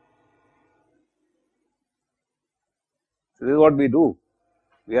money. So this is what we do.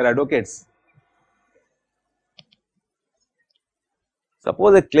 We are advocates.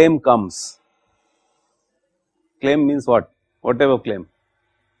 Suppose a claim comes. Claim means what? What type of claim?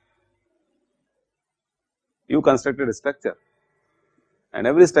 You constructed a structure and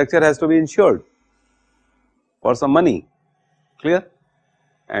every structure has to be insured for some money, clear?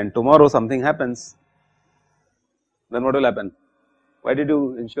 And tomorrow something happens, then what will happen? Why did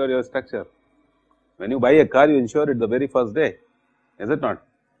you insure your structure? When you buy a car, you insure it the very first day, is it not?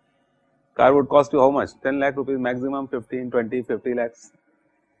 Car would cost you how much? 10 lakh rupees maximum, 15, 20, 50 lakhs.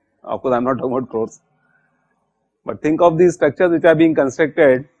 Of course, I am not talking about crores. But think of these structures which are being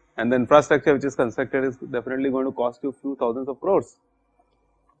constructed, and the infrastructure which is constructed is definitely going to cost you few thousands of crores.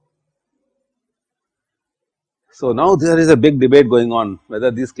 So now there is a big debate going on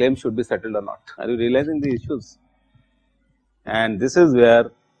whether these claims should be settled or not. Are you realizing the issues? And this is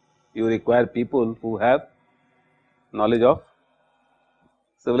where you require people who have knowledge of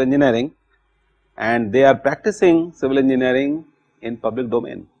civil engineering and they are practicing civil engineering in public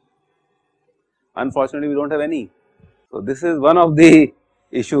domain. Unfortunately, we do not have any. So this is one of the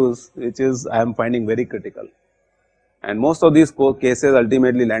issues which is I am finding very critical, and most of these cases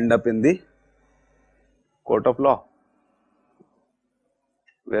ultimately land up in the court of law,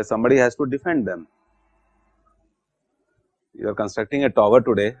 where somebody has to defend them. You are constructing a tower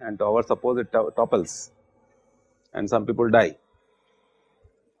today and tower, suppose it topples and some people die,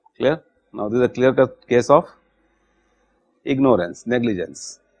 clear? Now this is a clear cut case of ignorance,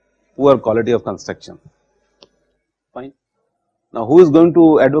 negligence, poor quality of construction, fine. Now who is going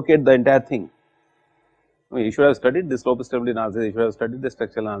to advocate the entire thing? You should have studied the slope stability analysis, you should have studied the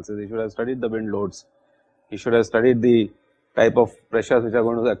structural analysis, you should have studied the wind loads, you should have studied the type of pressures which are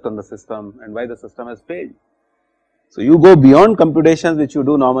going to act on the system and why the system has failed. So you go beyond computations which you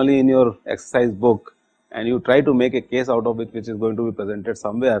do normally in your exercise book and you try to make a case out of it which is going to be presented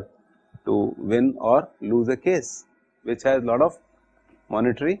somewhere to win or lose a case which has lot of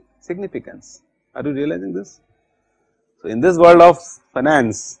monetary significance. Are you realizing this? So in this world of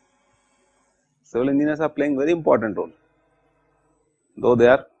finance, civil engineers are playing very important role, though they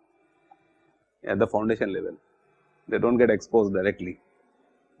are at the foundation level, they do not get exposed directly,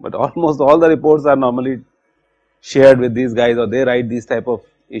 but almost all the reports are normally shared with these guys or they write these type of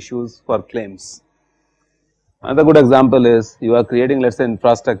issues for claims. Another good example is you are creating, let us say,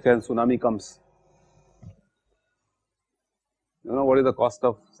 infrastructure and tsunami comes. You know what is the cost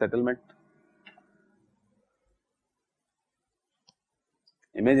of settlement?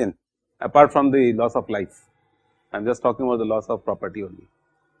 Imagine, apart from the loss of life, I am just talking about the loss of property only.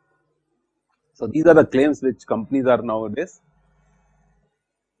 So these are the claims which companies are nowadays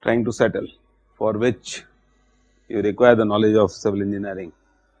trying to settle, for which you require the knowledge of civil engineering.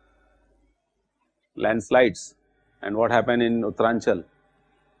 Landslides and what happened in Uttaranchal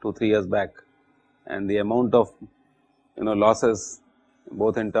 2-3 years back, and the amount of losses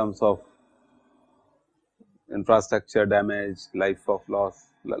both in terms of infrastructure damage, life of loss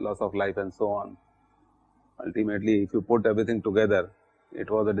of life and so on. Ultimately, if you put everything together, it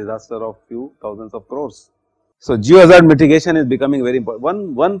was a disaster of few thousands of crores. So geohazard mitigation is becoming very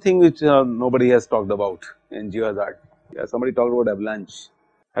important. One thing which nobody has talked about in geohazard. Yeah, somebody talked about avalanche.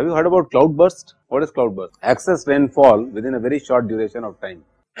 Have you heard about cloudburst? What is cloudburst? Excess rainfall within a very short duration of time.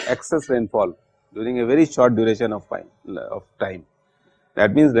 Excess rainfall during a very short duration of time.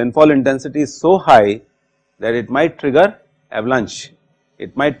 That means rainfall intensity is so high that it might trigger avalanche.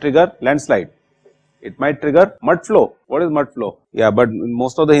 It might trigger landslide. It might trigger mud flow. What is mud flow? Yeah, but in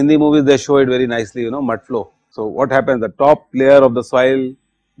most of the Hindi movies they show it very nicely, mud flow. So what happens? The top layer of the soil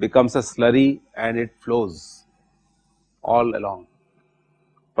becomes a slurry and it flows all along.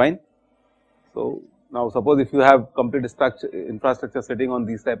 Fine. So now suppose if you have complete infrastructure sitting on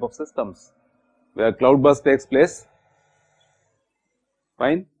these type of systems where cloudburst takes place,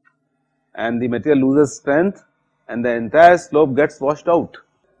 fine, and the material loses strength and the entire slope gets washed out.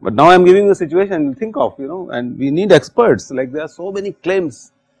 But now I am giving you a situation, think of, and we need experts, like there are so many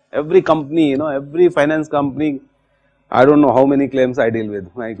claims. Every company, every finance company, I don't know how many claims I deal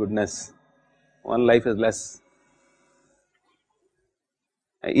with, my goodness, one life is less.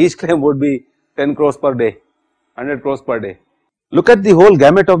 Each claim would be 10 crores per day, 100 crores per day. Look at the whole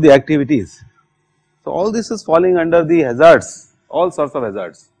gamut of the activities. So all this is falling under the hazards, all sorts of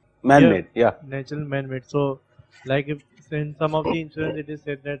hazards, man-made, yeah. Natural man-made. So like if in some of the insurance it is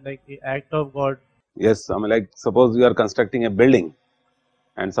said that like the act of God. Yes, I mean like suppose you are constructing a building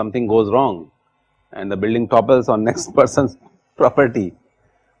and something goes wrong and the building topples on next person's property,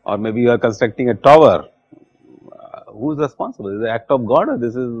 or maybe you are constructing a tower, Who is responsible? Is it the act of God or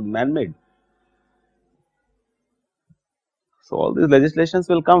this is man-made? So all these legislations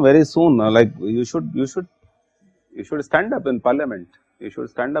will come very soon. Like you should stand up in parliament. You should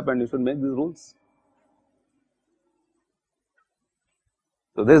stand up and you should make these rules.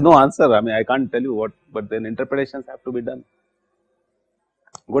 So there is no answer. I mean, I can't tell you what, but then interpretations have to be done.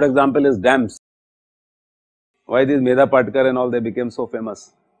 Good example is dams. Why these Medha Patkar and all they became so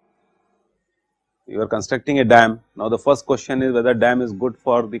famous? You are constructing a dam. Now the first question is whether dam is good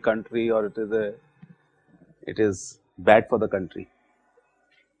for the country or it is bad for the country.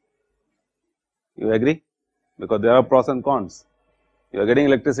 You agree? Because there are pros and cons. You are getting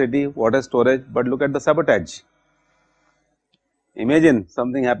electricity, water storage, but look at the sabotage. Imagine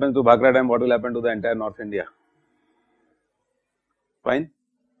something happens to Bhakra Dam, what will happen to the entire North India? Fine.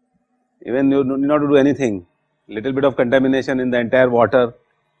 Even you need not to do anything. Little bit of contamination in the entire water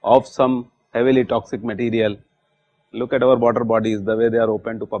of some heavily toxic material. Look at our water bodies, the way they are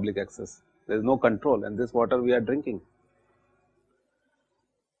open to public access. There is no control, and this water we are drinking.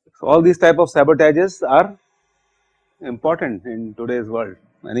 So all these type of sabotages are important in today's world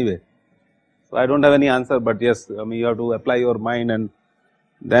anyway. So I don't have any answer, but yes, I mean you have to apply your mind and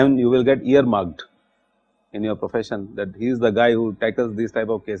then you will get earmarked in your profession that he is the guy who tackles these type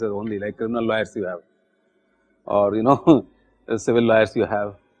of cases only, like criminal lawyers you have, or you know civil lawyers you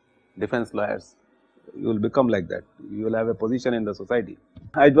have, defense lawyers. You will become like that. You will have a position in the society.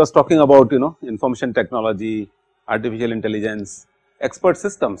 I was talking about information technology, artificial intelligence, expert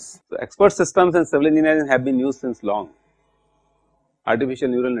systems. So expert systems in civil engineering have been used since long. Artificial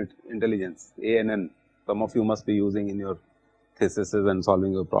neural intelligence, ANN, some of you must be using in your theses and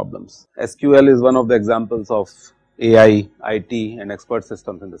solving your problems. SQL is one of the examples of AI, IT and expert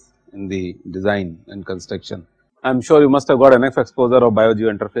systems in the design and construction. I am sure you must have got enough exposure of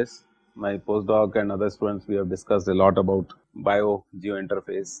bio-geo interface. My postdoc and other students, we have discussed a lot about bio-geo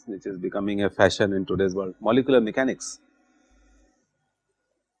interface, which is becoming a fashion in today's world. Molecular mechanics.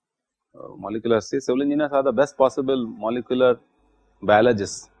 Civil engineers are the best possible molecular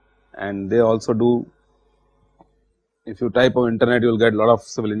biologists, and they also do, if you type on internet, you will get a lot of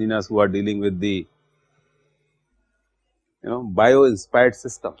civil engineers who are dealing with the bio-inspired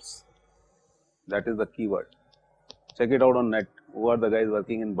systems. That is the keyword. Check it out on net, who are the guys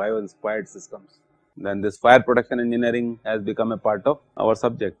working in bio-inspired systems. Then this fire protection engineering has become a part of our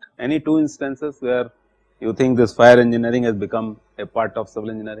subject. Any two instances where you think this fire engineering has become a part of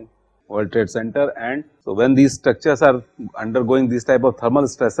civil engineering? World Trade Center. And so when these structures are undergoing these type of thermal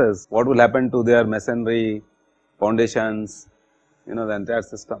stresses, what will happen to their masonry, foundations, the entire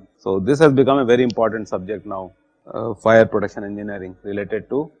system. So this has become a very important subject now, fire protection engineering related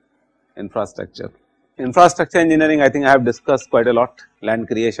to infrastructure. Infrastructure engineering, I think I have discussed quite a lot: land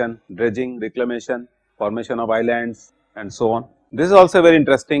creation, dredging, reclamation, formation of islands and so on. This is also a very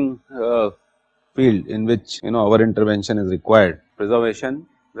interesting field in which our intervention is required. Preservation,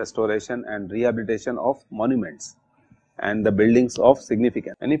 restoration and rehabilitation of monuments and the buildings of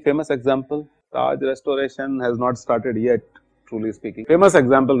significance. Any famous example? Taj restoration has not started yet, truly speaking. Famous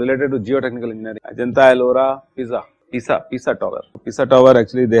example related to geotechnical engineering: Ajanta, Ellora, Pisa Tower. Pisa Tower,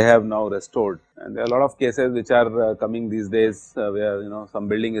 actually they have now restored, and there are a lot of cases which are coming these days where some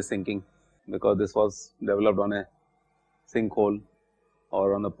building is sinking because this was developed on a sinkhole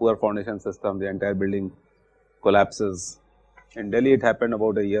or on a poor foundation system. The entire building collapses. In Delhi it happened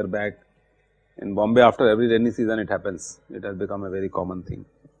about a year back. In Bombay, after every rainy season it happens. It has become a very common thing.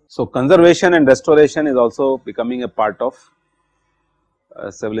 So conservation and restoration is also becoming a part of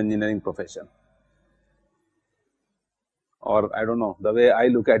civil engineering profession. Or I don't know, the way I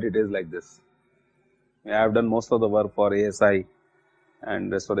look at it is like this. I have done most of the work for ASI and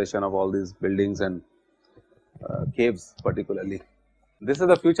restoration of all these buildings and caves particularly. This is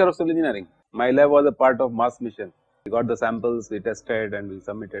the future of civil engineering. My lab was a part of Mars mission. We got the samples, we tested and we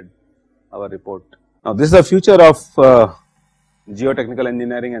submitted our report. Now this is the future of geotechnical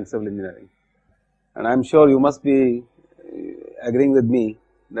engineering and civil engineering, and I am sure you must be agreeing with me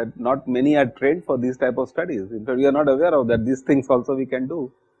that not many are trained for these type of studies. In fact, we are not aware of that these things also we can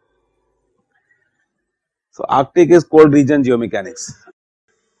do. So Arctic is cold region geomechanics.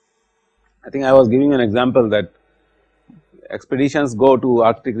 I think I was giving an example that expeditions go to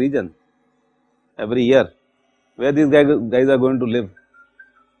Arctic region every year. Where these guys are going to live,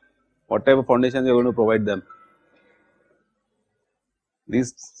 what type of foundations you are going to provide them.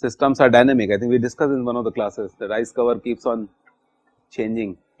 These systems are dynamic. I think we discussed in one of the classes that ice cover keeps on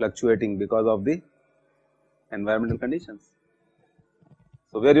changing, fluctuating because of the environmental conditions.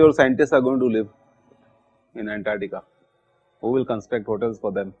 So where your scientists are going to live in Antarctica? Who will construct hotels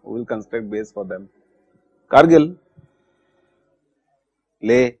for them? Who will construct base for them? Kargil,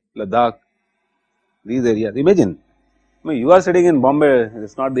 Leh, Ladakh, these areas. Imagine, I mean, you are sitting in Bombay, it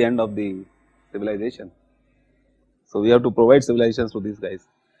is not the end of the civilization. So, we have to provide civilizations to these guys.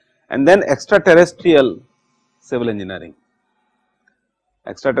 And then extraterrestrial civil engineering.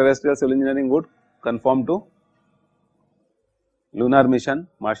 Extraterrestrial civil engineering would conform to lunar mission,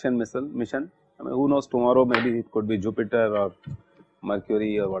 Martian mission. I mean, who knows, tomorrow maybe it could be Jupiter or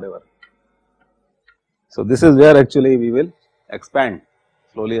Mercury or whatever. So, this is where actually we will expand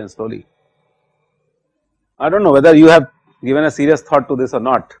slowly and slowly. I do not know whether you have given a serious thought to this or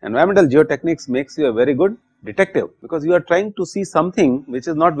not. Environmental geotechnics makes you a very good detective, because you are trying to see something which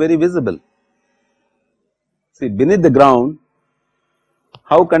is not very visible. See, beneath the ground,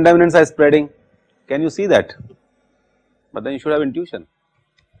 how contaminants are spreading, can you see that? But then you should have intuition.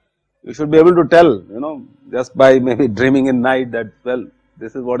 You should be able to tell, just by maybe dreaming in night that, well,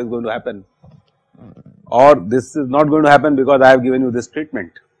 this is what is going to happen, or this is not going to happen because I have given you this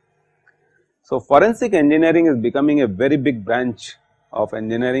treatment. So, forensic engineering is becoming a very big branch of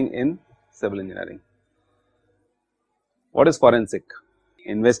engineering in civil engineering. What is forensic?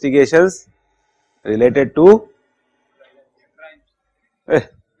 Investigations related to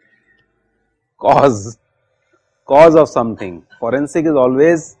cause of something. Forensic is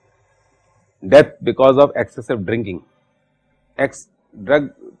always death because of excessive drinking,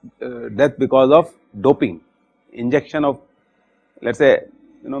 death because of doping, injection of, let us say,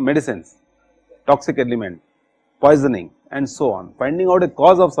 medicines, toxic element, poisoning and so on. Finding out a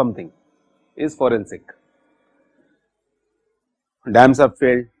cause of something is forensic. Dams have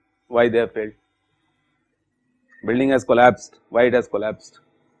failed, why they have failed? Building has collapsed, why it has collapsed?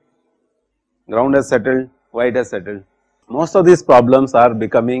 Ground has settled, why it has settled? Most of these problems are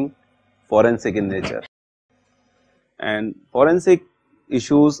becoming forensic in nature, and forensic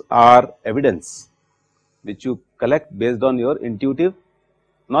issues are evidence which you collect based on your intuitive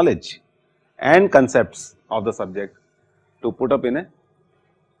knowledge and concepts of the subject to put up in a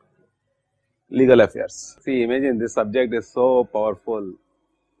legal affairs. See, imagine this subject is so powerful,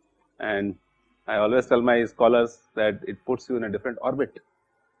 and I always tell my scholars that it puts you in a different orbit.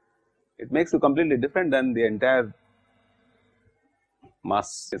 It makes you completely different than the entire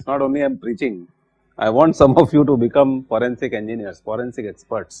mass. It is not only I am preaching, I want some of you to become forensic engineers, forensic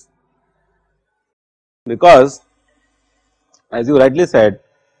experts, because as you rightly said,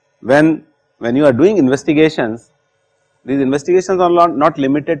 when you are doing investigations, these investigations are not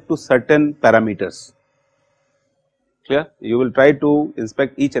limited to certain parameters. Clear? You will try to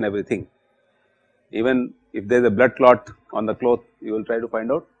inspect each and everything. Even if there is a blood clot on the cloth, you will try to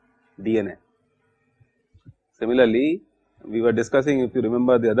find out DNA. Similarly, we were discussing, if you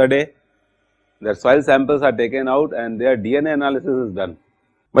remember the other day, that soil samples are taken out and their DNA analysis is done.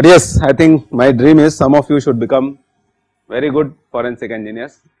 But yes, I think my dream is some of you should become very good forensic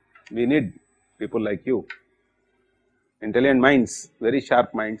engineers. We need people like you, intelligent minds, very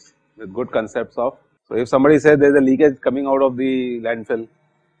sharp minds with good concepts of. So, if somebody says there is a leakage coming out of the landfill,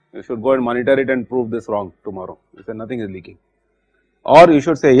 you should go and monitor it and prove this wrong tomorrow. You say nothing is leaking, or you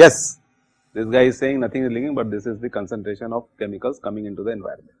should say yes, this guy is saying nothing is leaking, but this is the concentration of chemicals coming into the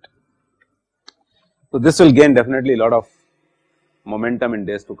environment. So, this will gain definitely a lot of momentum in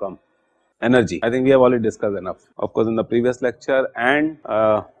days to come. Energy, I think we have already discussed enough. Of course, in the previous lecture, and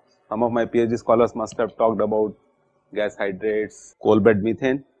some of my PhD scholars must have talked about gas hydrates, coal bed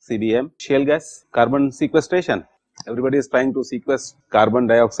methane, CBM, shale gas, carbon sequestration. Everybody is trying to sequester carbon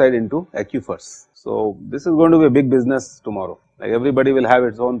dioxide into aquifers. So, this is going to be a big business tomorrow. Like everybody will have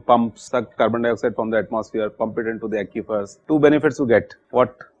its own pump, suck carbon dioxide from the atmosphere, pump it into the aquifers. Two benefits you get.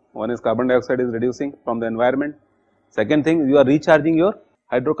 What? One is carbon dioxide is reducing from the environment. Second thing, you are recharging your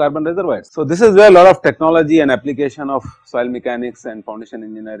hydrocarbon reservoirs. So, this is where a lot of technology and application of soil mechanics and foundation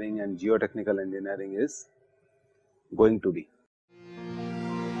engineering and geotechnical engineering is going to be.